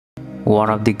One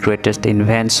of the greatest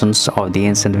inventions of the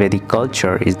ancient Vedic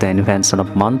culture is the invention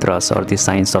of mantras, or the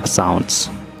science of sounds.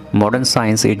 Modern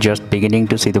science is just beginning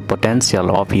to see the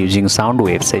potential of using sound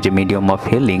waves as a medium of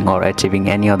healing or achieving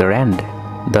any other end.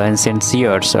 The ancient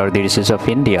seers, or the rishis of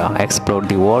India, explored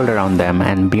the world around them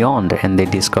and beyond, and they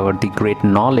discovered the great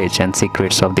knowledge and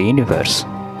secrets of the universe.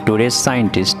 Today's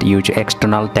scientists use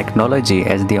external technology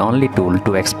as the only tool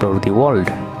to explore the world.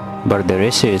 But the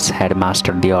rishis had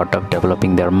mastered the art of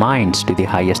developing their minds to the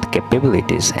highest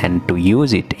capabilities and to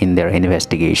use it in their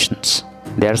investigations.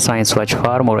 Their science was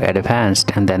far more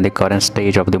advanced than the current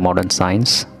stage of the modern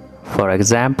science. For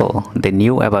example, they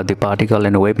knew about the particle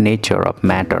and wave nature of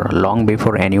matter long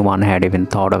before anyone had even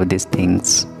thought of these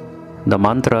things. The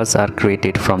mantras are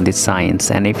created from this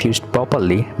science, and if used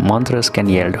properly, mantras can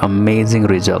yield amazing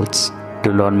results.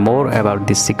 To learn more about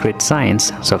this secret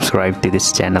science, subscribe to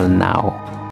this channel now.